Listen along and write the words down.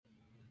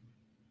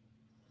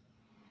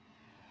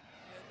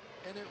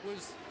and it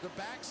was the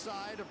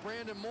backside of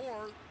Brandon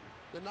Moore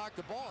that knocked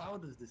the ball. How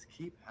does this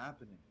keep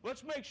happening?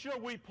 Let's make sure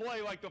we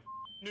play like the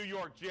New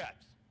York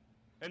Jets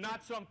and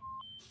not some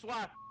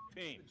slap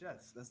team. The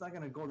Jets. That's not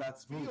going to go that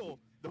smooth. Feel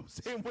the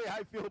same way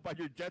I feel about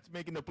your Jets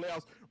making the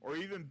playoffs or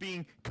even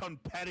being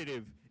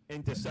competitive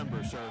in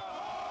December, sir. No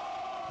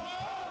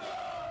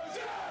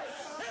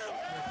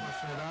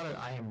question about it.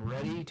 I am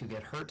ready to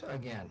get hurt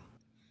again.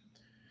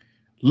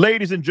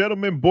 Ladies and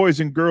gentlemen, boys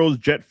and girls,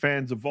 Jet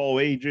fans of all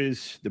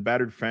ages, the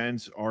Battered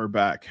fans are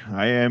back.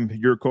 I am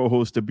your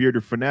co-host, the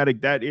Bearded Fanatic.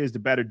 That is the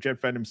Battered Jet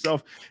fan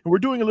himself. And we're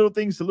doing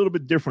things a little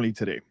bit differently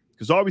today.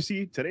 Because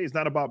obviously, today is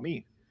not about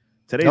me.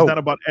 Today is not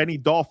about any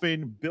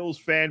Dolphin, Bills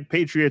fan,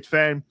 Patriots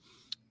fan.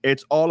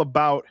 It's all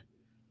about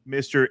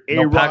Mr.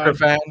 Aaron. No Packer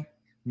fan.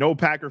 No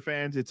Packer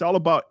fans. It's all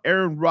about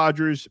Aaron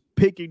Rodgers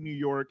picking New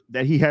York,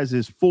 that he has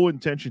his full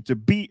intention to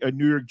be a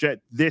New York Jet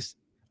this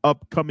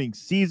upcoming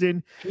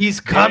season. He's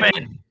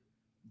coming.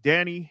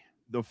 Danny,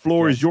 the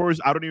floor is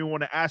yours. I don't even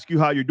want to ask you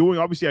how you're doing.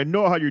 Obviously, I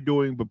know how you're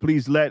doing, but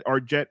please let our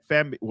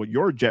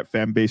your Jet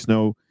fan base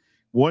know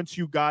once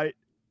you got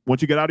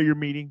out of your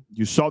meeting,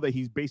 you saw that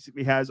he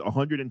basically has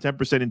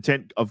 110%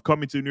 intent of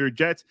coming to the New York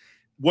Jets.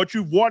 What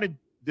you've wanted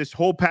this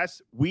whole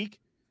past week,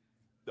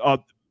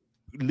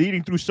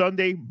 leading through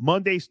Sunday,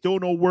 Monday, still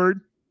no word.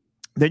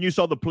 Then you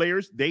saw the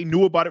players. They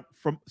knew about it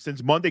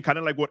since Monday, kind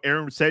of like what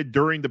Aaron said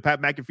during the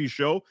Pat McAfee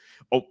show.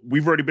 Oh,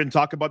 we've already been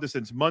talking about this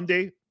since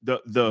Monday.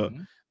 The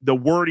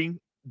wording,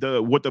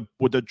 what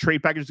the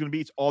trade package is going to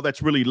be, it's all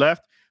that's really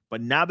left. But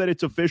now that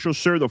it's official,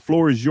 sir, the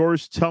floor is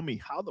yours. Tell me,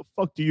 how the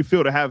fuck do you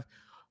feel to have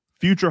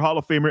future Hall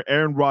of Famer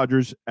Aaron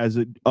Rodgers as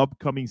an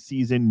upcoming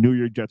season New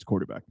York Jets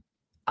quarterback?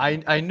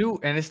 I knew,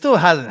 and it still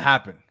hasn't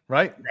happened,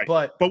 right?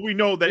 But we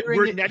know that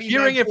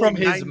hearing it from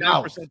his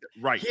mouth,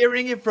 right?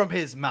 Hearing it from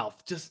his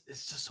mouth, it's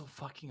just so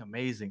fucking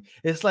amazing.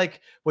 It's like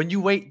when you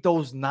wait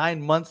those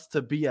 9 months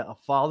to be a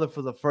father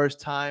for the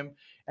first time,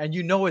 and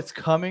you know it's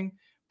coming,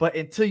 but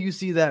until you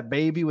see that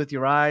baby with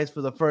your eyes for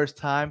the first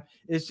time,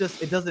 it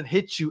doesn't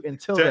hit you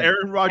until then.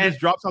 Aaron Rodgers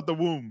drops out the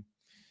womb.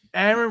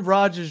 Aaron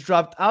Rodgers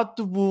dropped out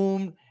the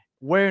womb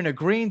wearing a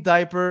green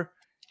diaper,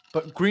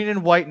 but green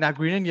and white, not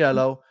green and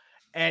yellow.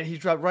 And he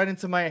dropped right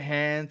into my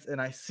hands,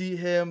 and I see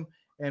him,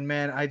 and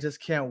man, I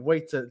just can't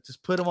wait to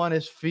just put him on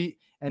his feet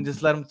and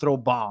just let him throw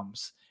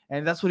bombs.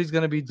 And that's what he's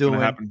going to be doing.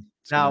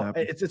 Now,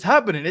 it's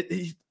happening.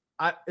 It's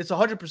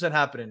 100%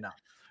 happening now.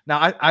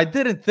 Now, I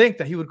didn't think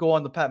that he would go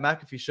on the Pat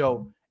McAfee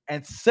show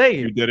and say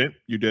it.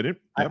 You didn't.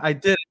 Yep. I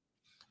didn't,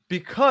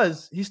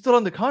 because he's still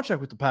under contract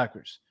with the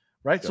Packers,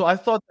 right? Yep. So I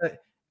thought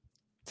that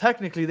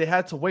technically they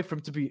had to wait for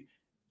him to be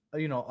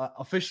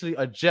officially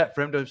a Jet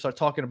for him to start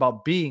talking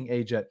about being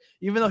a Jet,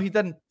 even though he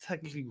didn't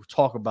technically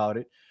talk about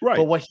it. Right.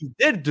 But what he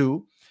did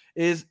do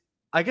is,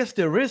 I guess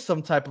there is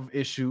some type of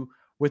issue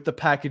with the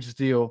package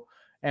deal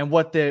and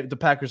what the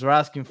Packers are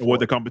asking for. What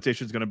the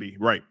competition is going to be.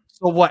 Right.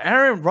 So what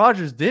Aaron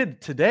Rodgers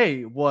did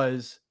today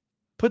was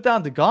put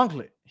down the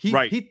gauntlet.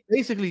 He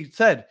basically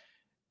said,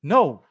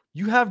 no,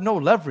 you have no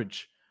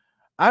leverage.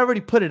 I already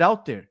put it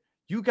out there.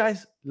 You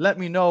guys let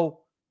me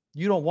know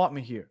you don't want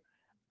me here.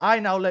 I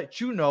now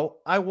let you know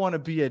I want to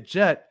be a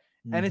Jet,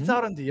 and it's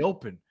out in the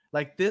open.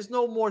 Like, there's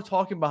no more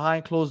talking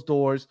behind closed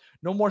doors,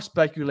 no more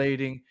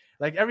speculating.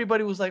 Like,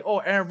 everybody was like, oh,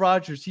 Aaron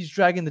Rodgers, he's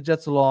dragging the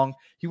Jets along.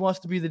 He wants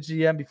to be the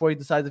GM before he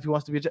decides if he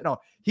wants to be a Jet. No,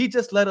 he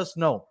just let us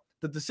know.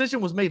 The decision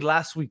was made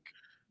last week.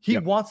 He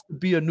wants to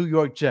be a New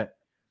York Jet.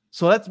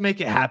 So let's make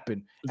it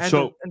happen. And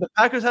the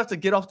Packers have to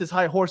get off this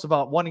high horse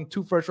about wanting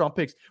 2 first-round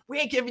picks. We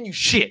ain't giving you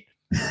shit.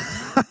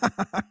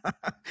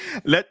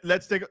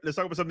 Let's talk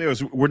about something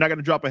else. We're not going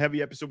to drop a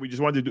heavy episode. We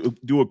just wanted to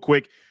do a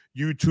quick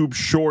YouTube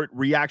short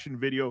reaction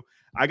video.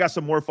 I got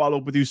some more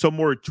follow-up with you, some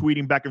more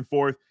tweeting back and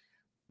forth.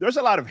 There's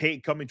a lot of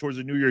hate coming towards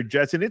the New York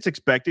Jets, and it's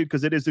expected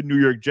because it is the New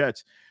York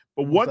Jets.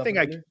 But one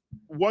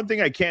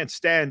thing I can't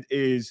stand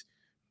is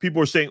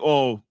people are saying,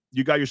 oh,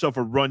 you got yourself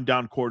a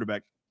rundown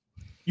quarterback.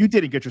 You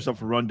didn't get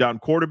yourself a rundown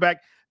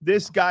quarterback.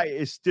 This guy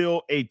is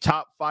still a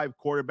top 5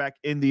 quarterback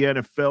in the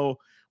NFL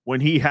when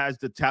he has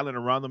the talent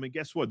around them. And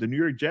guess what? The New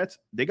York Jets,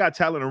 they got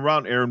talent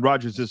around Aaron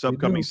Rodgers this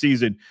upcoming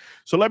season.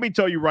 So let me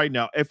tell you right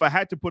now, if I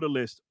had to put a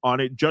list on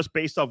it just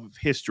based off of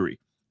history,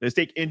 let's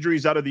take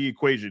injuries out of the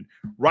equation.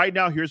 Right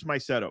now, here's my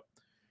setup.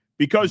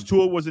 Because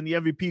Tua was in the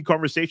MVP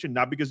conversation,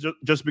 not because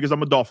just because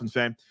I'm a Dolphins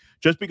fan,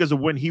 just because of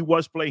when he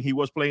was playing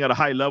at a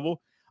high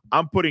level,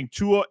 I'm putting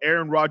Tua,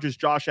 Aaron Rodgers,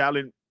 Josh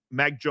Allen,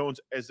 Mac Jones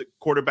as the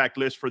quarterback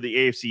list for the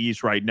AFC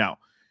East right now.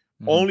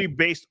 Only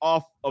based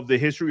off of the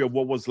history of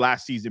what was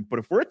last season. But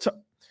if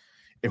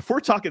we're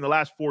talking the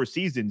last 4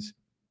 seasons,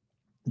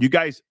 you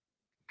guys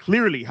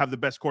clearly have the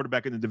best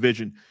quarterback in the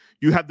division.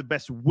 You have the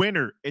best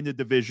winner in the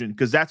division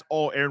because that's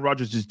all Aaron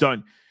Rodgers has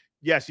done.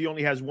 Yes, he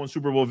only has 1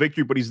 Super Bowl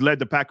victory, but he's led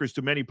the Packers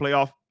to many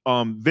playoff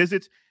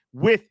visits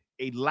with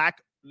a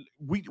lack.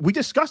 We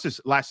discussed this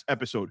last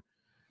episode.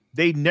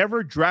 They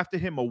never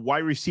drafted him a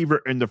wide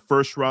receiver in the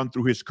first round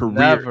through his career.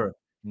 Never.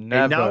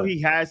 And now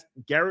he has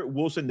Garrett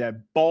Wilson that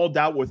balled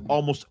out with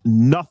almost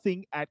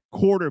nothing at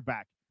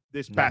quarterback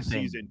this past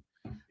season.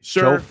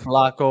 Joe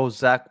Flacco,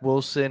 Zach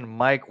Wilson,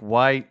 Mike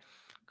White.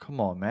 Come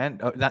on, man.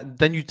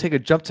 Then you take a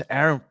jump to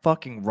Aaron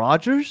fucking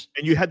Rodgers.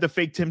 And you had the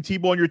fake Tim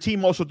Tebow on your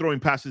team also throwing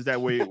passes that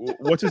way.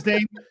 What's his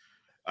name?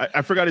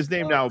 I forgot his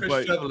name now.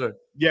 Chris Trevor.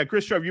 Yeah,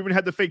 Chris Trevor. You even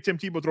had the fake Tim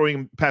Tebow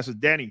throwing passes.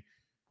 Danny,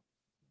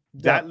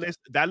 that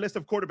list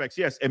of quarterbacks,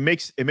 yes, it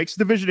makes the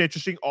division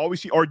interesting.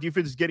 Obviously, our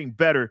defense is getting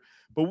better.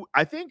 But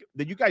I think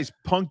that you guys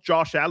punked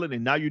Josh Allen,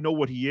 and now you know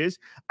what he is.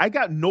 I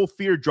got no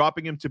fear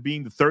dropping him to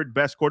being the third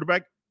best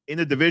quarterback in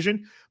the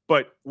division.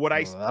 But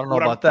I don't know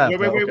about that.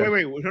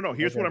 Wait. No.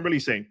 Here's what I'm really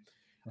saying.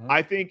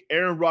 I think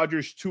Aaron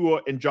Rodgers,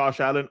 Tua, and Josh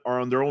Allen are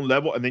on their own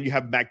level, and then you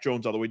have Mac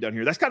Jones all the way down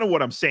here. That's kind of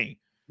what I'm saying.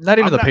 Not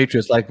even the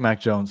Patriots like Mac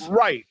Jones.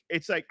 Right.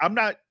 It's like I'm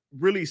not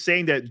really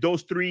saying that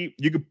those three,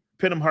 you can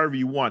pin them however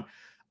you want.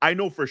 I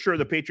know for sure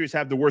the Patriots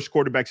have the worst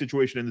quarterback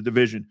situation in the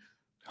division.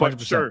 But,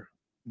 100%. sir,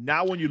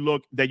 now when you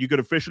look that you could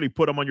officially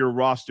put them on your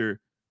roster,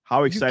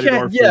 how excited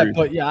are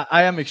you?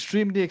 I am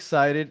extremely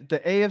excited. The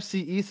AFC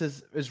East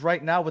is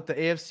right now what the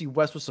AFC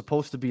West was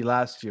supposed to be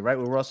last year, right?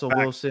 With Russell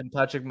Wilson,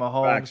 Patrick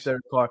Mahomes,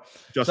 Derek Carr.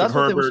 Justin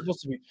Herbert.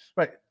 Supposed to be.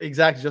 Right,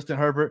 exactly, Justin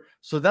Herbert.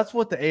 So that's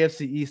what the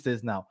AFC East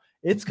is now.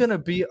 It's going to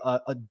be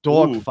a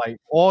dogfight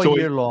all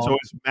year long. So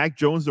is Mac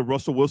Jones the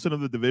Russell Wilson of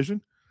the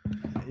division?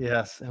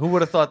 Yes. Who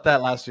would have thought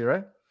that last year,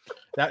 right?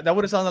 That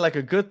would have sounded like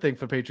a good thing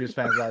for Patriots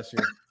fans last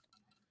year.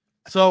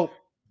 So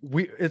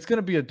it's going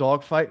to be a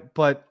dogfight,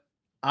 but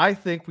I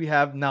think we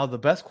have now the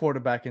best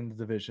quarterback in the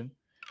division,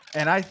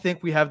 and I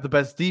think we have the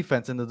best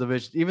defense in the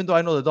division, even though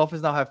I know the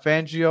Dolphins now have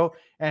Fangio,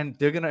 and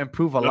they're going to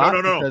improve a lot.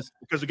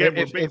 Because again,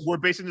 we're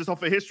basing this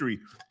off of history.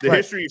 The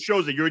history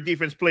shows that your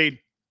defense played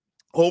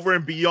over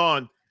and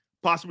beyond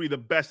possibly the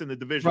best in the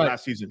division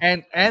last season.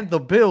 And the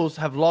Bills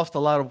have lost a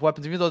lot of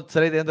weapons, even though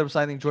today they ended up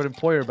signing Jordan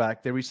Poyer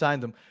back. They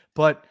re-signed him.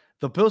 But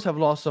the Bills have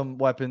lost some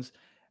weapons.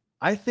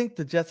 I think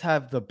the Jets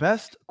have the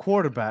best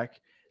quarterback.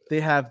 They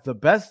have the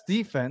best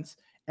defense.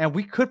 And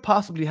we could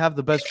possibly have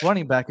the best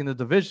running back in the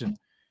division.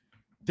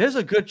 There's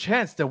a good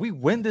chance that we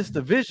win this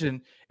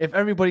division if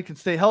everybody can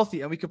stay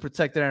healthy and we can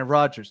protect Aaron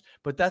Rodgers.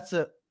 But that's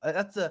a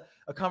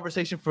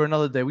conversation for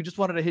another day. We just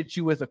wanted to hit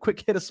you with a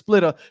quick hit of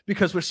splitter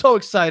because we're so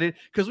excited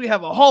because we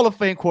have a Hall of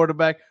Fame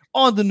quarterback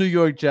on the New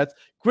York Jets.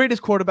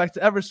 Greatest quarterback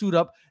to ever suit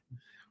up.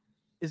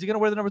 Is he going to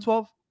wear the number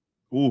 12?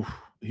 Ooh,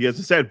 he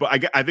hasn't said,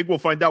 but I think we'll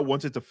find out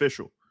once it's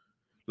official.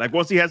 Like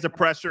once he has the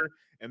presser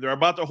and they're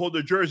about to hold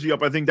the jersey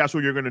up, I think that's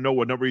when you're going to know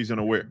what number he's going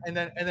to wear. And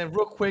then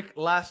real quick,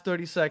 last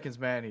 30 seconds,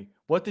 Manny.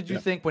 What did you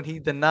think when he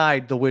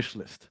denied the wish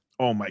list?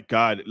 Oh, my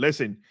God.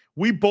 Listen,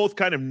 we both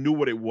kind of knew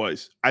what it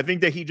was. I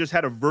think that he just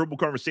had a verbal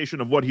conversation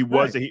of what he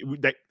was.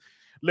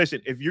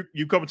 Listen, if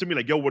you come to me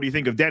like, yo, what do you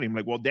think of Danny? I'm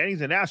like, well,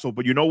 Danny's an asshole,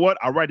 but you know what?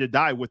 I'll ride or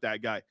die with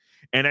that guy.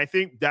 And I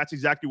think that's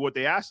exactly what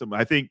they asked him.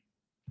 I think,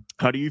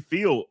 how do you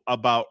feel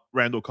about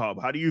Randall Cobb?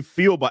 How do you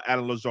feel about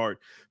Alan Lazard?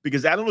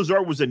 Because Alan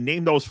Lazard was a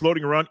name that was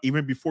floating around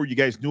even before you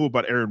guys knew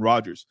about Aaron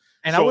Rodgers.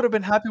 And I would have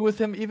been happy with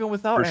him even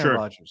without Aaron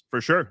Rodgers.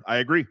 For sure. I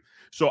agree.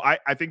 So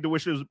I think the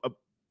wish is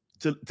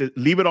to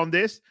leave it on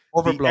this.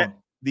 Overblown.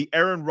 The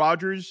Aaron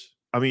Rodgers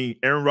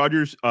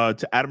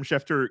to Adam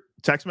Schefter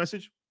text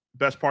message.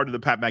 Best part of the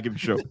Pat McAfee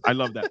show. I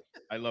love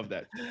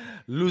that.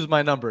 Lose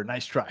my number.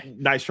 Nice try.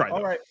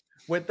 All right.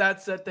 With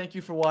that said, thank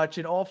you for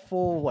watching all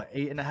full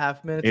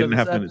 8.5 minutes of this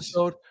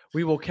episode.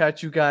 We will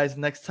catch you guys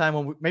next time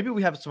when maybe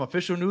we have some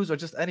official news or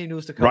just any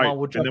news to come on.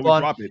 We'll jump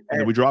on and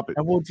then we drop it.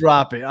 And we'll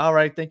drop it. All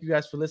right. Thank you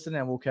guys for listening,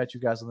 and we'll catch you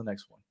guys on the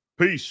next one.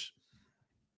 Peace.